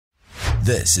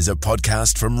This is a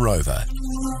podcast from Rover.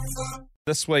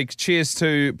 This week, cheers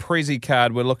to Prezi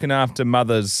Card. We're looking after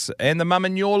mothers and the mum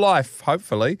in your life,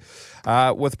 hopefully,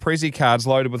 with Prezi Cards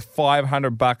loaded with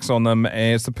 $500 on them.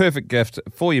 And it's the perfect gift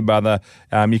for your mother.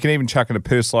 You can even chuck in a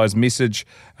personalised message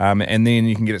and then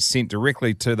you can get it sent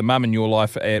directly to the mum in your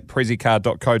life at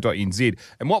prezicard.co.nz.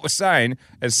 And what we're saying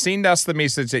is send us the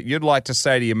message that you'd like to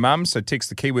say to your mum. So text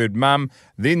the keyword mum,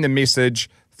 then the message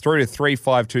through to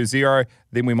 3520.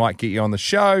 Then we might get you on the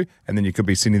show and then you could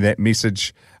be sending that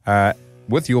message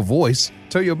with your voice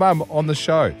to your mum on the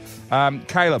show.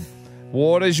 Caleb,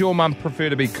 what does your mum prefer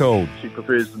to be called? She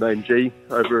prefers the name G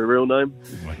over her real name.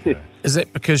 Is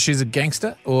that because she's a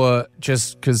gangster or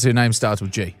just because her name starts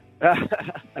with G?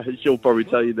 She'll probably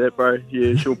tell you that, bro.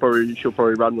 Yeah, she'll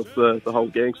probably run with the whole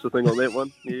gangster thing on that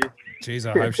one. Yeah. Jeez,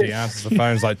 I hope she answers the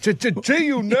phone. It's like, G,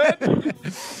 you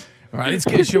nerd. All right,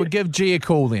 shall we give G a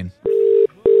call then?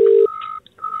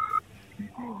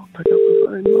 Pick up the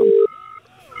phone, Mum.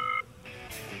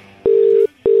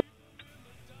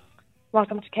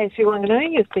 Welcome to KC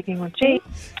Wanganui. You're speaking with G.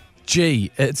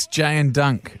 G, it's Jay and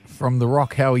Dunk from The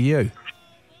Rock. How are you?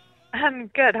 I'm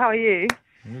good. How are you?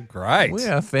 Great. We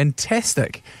are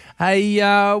fantastic. Hey,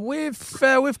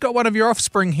 we've got one of your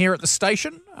offspring here at the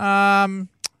station.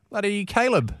 Bloody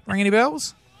Caleb. Ring any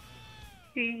bells?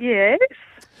 Yes.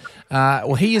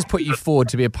 Well, he has put you forward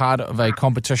to be a part of a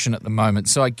competition at the moment.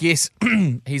 So I guess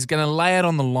he's going to lay it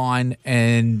on the line,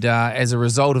 and as a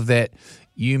result of that,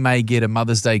 you may get a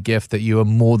Mother's Day gift that you are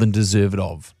more than deserved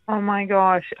of. Oh, my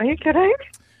gosh. Are you kidding?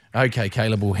 Okay,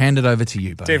 Caleb, we'll hand it over to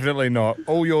you, buddy. Definitely not.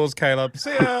 All yours, Caleb.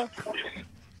 See ya.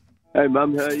 Hey,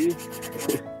 Mum, how are you?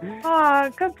 Oh,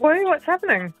 good boy. What's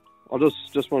happening? I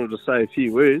just wanted to say a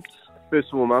few words. First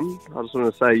of all, Mum, I just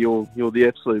want to say you're the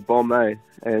absolute bomb, eh?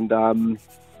 And I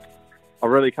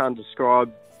really can't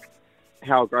describe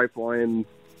how grateful I am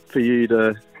for you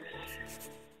to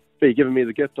be giving me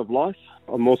the gift of life.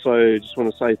 I'm also just want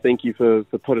to say thank you for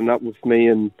putting up with me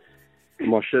and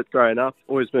my shit growing up.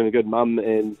 Always been a good mum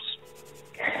and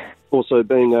also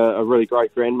being a really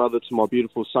great grandmother to my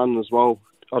beautiful son as well.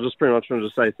 I just pretty much wanted to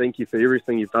say thank you for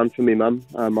everything you've done for me, Mum.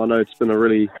 I know it's been a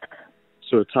really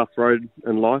sort of tough road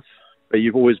in life, but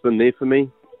you've always been there for me.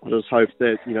 I just hope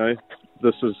that,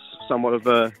 this is somewhat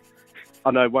of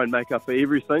I know it won't make up for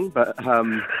everything, but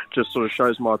just sort of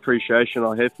shows my appreciation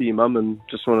I have for you, Mum, and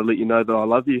just want to let you know that I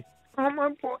love you. Oh, my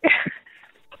boy.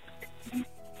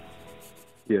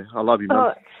 Yeah, I love you, Mum. Oh,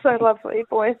 it's so lovely,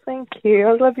 boy. Thank you.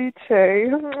 I love you too.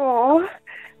 Oh,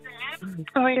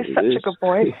 you're such a good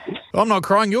boy. I'm not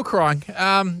crying, you're crying.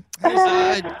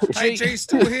 Hey, G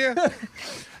still here?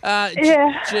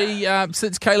 Yeah. G,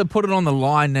 since Caleb put it on the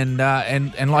line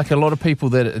and like a lot of people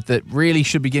that really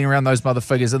should be getting around those mother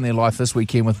figures in their life this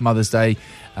weekend with Mother's Day,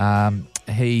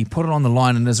 he put it on the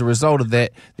line, and as a result of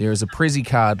that, there is a Prezi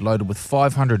card loaded with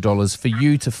 $500 for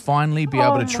you to finally be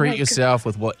able to treat yourself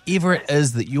with whatever it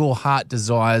is that your heart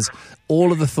desires.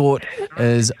 All of the thought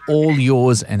is all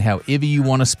yours, and however you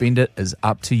want to spend it is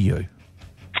up to you.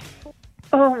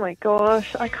 Oh, my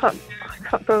gosh. I can't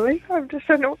believe I just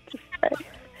don't know what to say.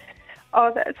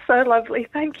 Oh, that's so lovely.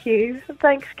 Thank you.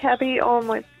 Thanks, Cabby.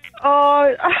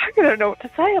 I don't know what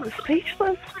to say. I'm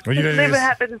speechless. Well, it never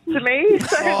happens to me.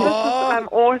 So I'm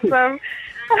awesome.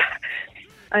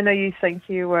 I know you think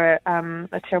you were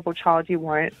a terrible child. You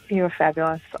weren't. You were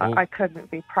fabulous. I couldn't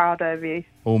be prouder of you.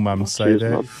 All mums say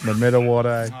that, Mum. no matter what,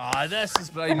 eh? Oh, this is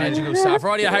bloody magical stuff.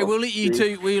 Rightio, hey, we'll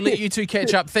let you two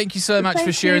catch up. Thank you so much for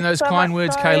Thank sharing you those so kind much,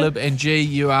 words, guys. Caleb. And G,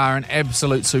 you are an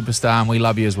absolute superstar, and we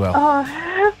love you as well.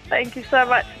 Oh, thank you so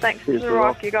much. Thanks to Cheers, The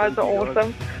Rock. Rock. You guys are Thank you, guys.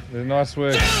 awesome. Nice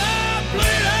work.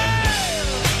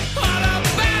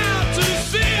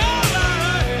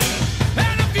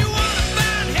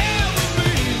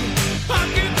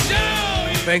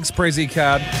 Thanks, Prezi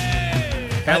Card.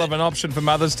 Hell of an option for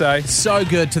Mother's Day. So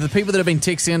good. To the people that have been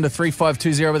texting into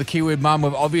 3520 with the keyword mum,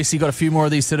 we've obviously got a few more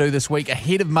of these to do this week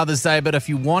ahead of Mother's Day, but if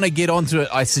you want to get onto it,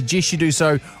 I suggest you do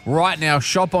so right now.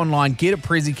 Shop online, get a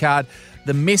Prezi card.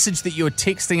 The message that you're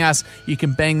texting us, you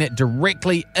can bang that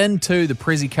directly into the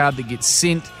Prezi card that gets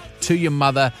sent to your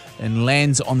mother and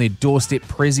lands on their doorstep.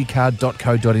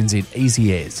 prezicard.co.nz.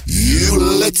 Easy as. You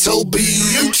little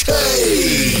beauty.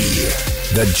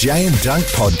 The Jay and Dunk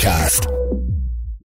Podcast.